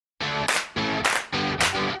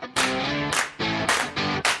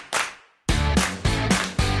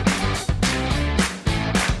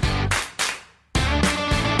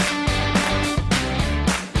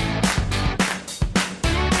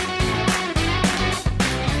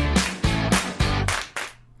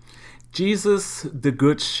Jesus, the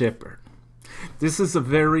Good Shepherd. This is a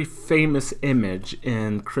very famous image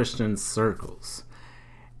in Christian circles.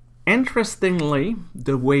 Interestingly,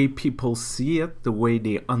 the way people see it, the way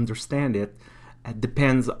they understand it,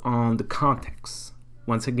 depends on the context.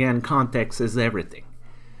 Once again, context is everything.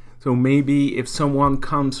 So maybe if someone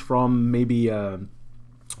comes from maybe a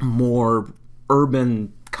more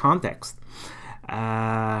urban context,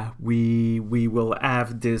 we will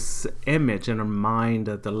have this image in our mind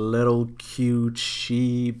of the little cute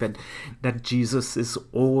sheep and that Jesus is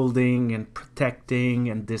holding and protecting,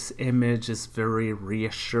 and this image is very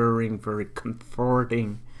reassuring, very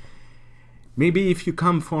comforting. Maybe if you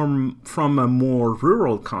come from a more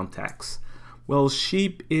rural context, well,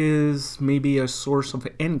 sheep is maybe a source of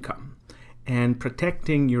income, and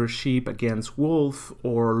protecting your sheep against wolf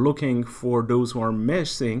or looking for those who are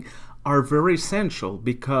missing are very essential,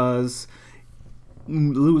 because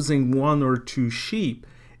losing one or two sheep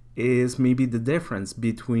is maybe the difference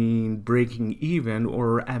between breaking even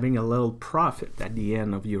or having a little profit at the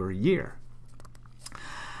end of your year.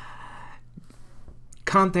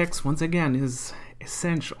 Context, once again, is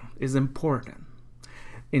essential, is important.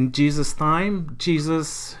 In Jesus' time,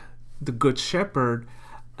 Jesus, the Good Shepherd,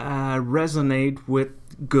 resonate with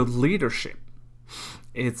good leadership.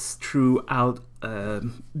 It's throughout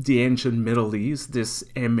the ancient Middle East, this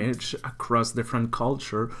image across different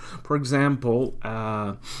culture. For example,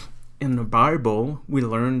 in the Bible, we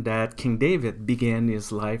learn that King David began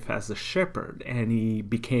his life as a shepherd, and he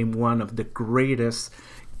became one of the greatest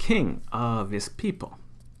king of his people.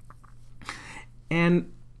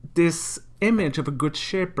 And this image of a good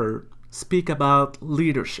shepherd speak about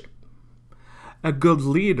leadership. A good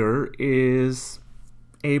leader is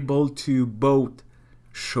able to both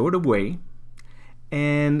show the way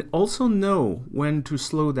and also know when to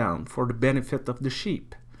slow down for the benefit of the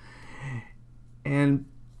sheep. And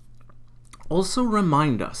also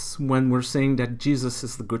remind us, when we're saying that Jesus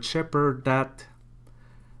is the Good Shepherd, that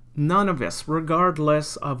none of us,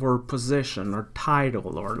 regardless of our position or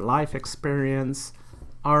title or life experience,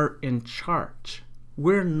 are in charge.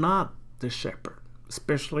 We're not the shepherd.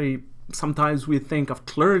 Especially sometimes we think of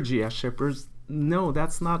clergy as shepherds. No,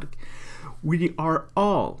 that's not. We are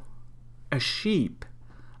all a sheep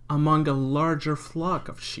among a larger flock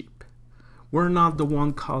of sheep. We're not the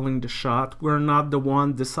one calling the shot. We're not the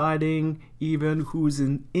one deciding even who's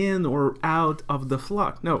in or out of the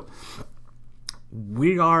flock. No.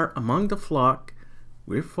 We are among the flock.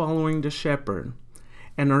 We're following the shepherd.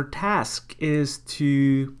 And our task is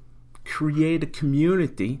to create a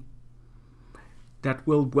community that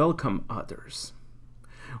will welcome others.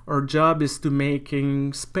 Our job is to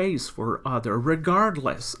making space for others,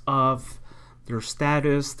 regardless of their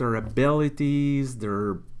status, their abilities,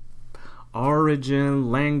 their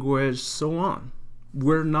origin, language, so on.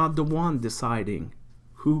 We're not the one deciding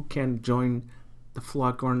who can join the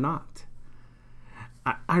flock or not.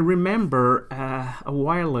 I remember a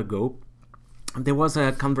while ago, there was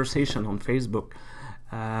a conversation on Facebook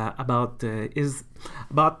about the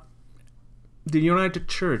United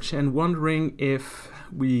Church, and wondering if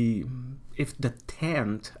the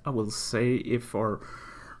tent, I will say, if our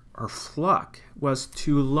flock was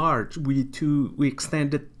too large, we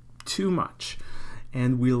extended too much,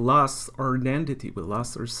 and we lost our identity, we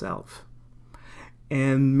lost ourselves.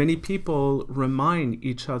 And many people remind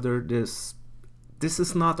each other this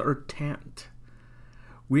is not our tent.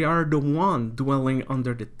 We are the one dwelling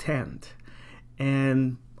under the tent,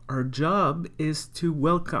 and our job is to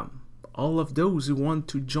welcome all of those who want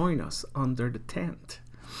to join us under the tent.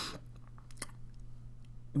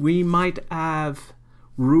 We might have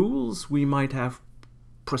rules, we might have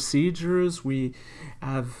procedures, we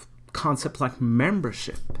have concepts like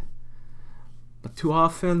membership, but too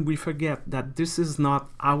often we forget that this is not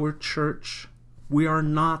our church. We are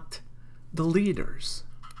not the leaders.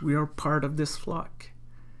 We are part of this flock.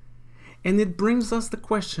 And it brings us the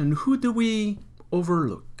question, who do we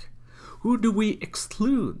overlook? Who do we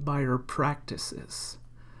exclude by our practices?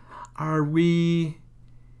 Who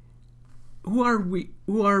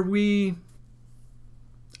are we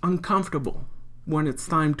uncomfortable when it's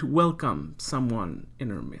time to welcome someone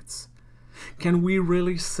in our midst? Can we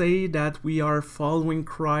really say that we are following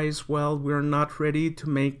Christ while we're not ready to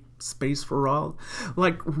make space for all?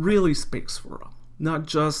 Like really space for all. Not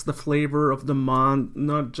just the flavor of the month,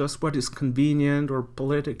 not just what is convenient or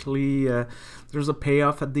politically, there's a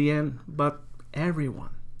payoff at the end, but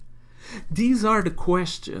everyone. These are the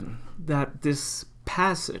questions that this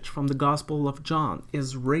passage from the Gospel of John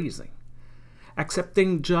is raising.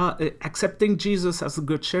 Accepting Jesus as the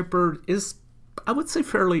Good Shepherd is, I would say,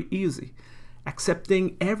 fairly easy.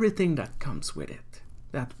 Accepting everything that comes with it,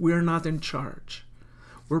 that we're not in charge.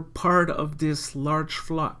 We're part of this large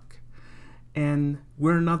flock, and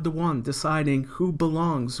we're not the one deciding who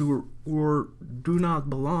belongs or do not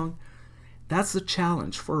belong. That's the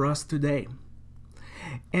challenge for us today.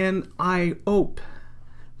 And I hope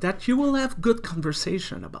that you will have good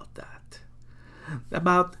conversation about that,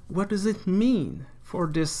 about what does it mean for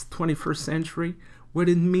this 21st century, what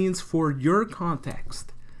it means for your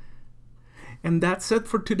context. And that's it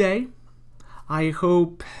for today. I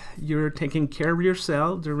hope you're taking care of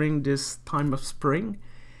yourself during this time of spring.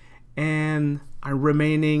 And I'm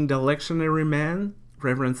remaining the lectionary man,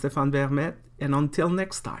 Reverend Stéphane Vermette. And until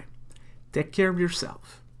next time, take care of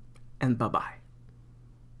yourself and bye-bye.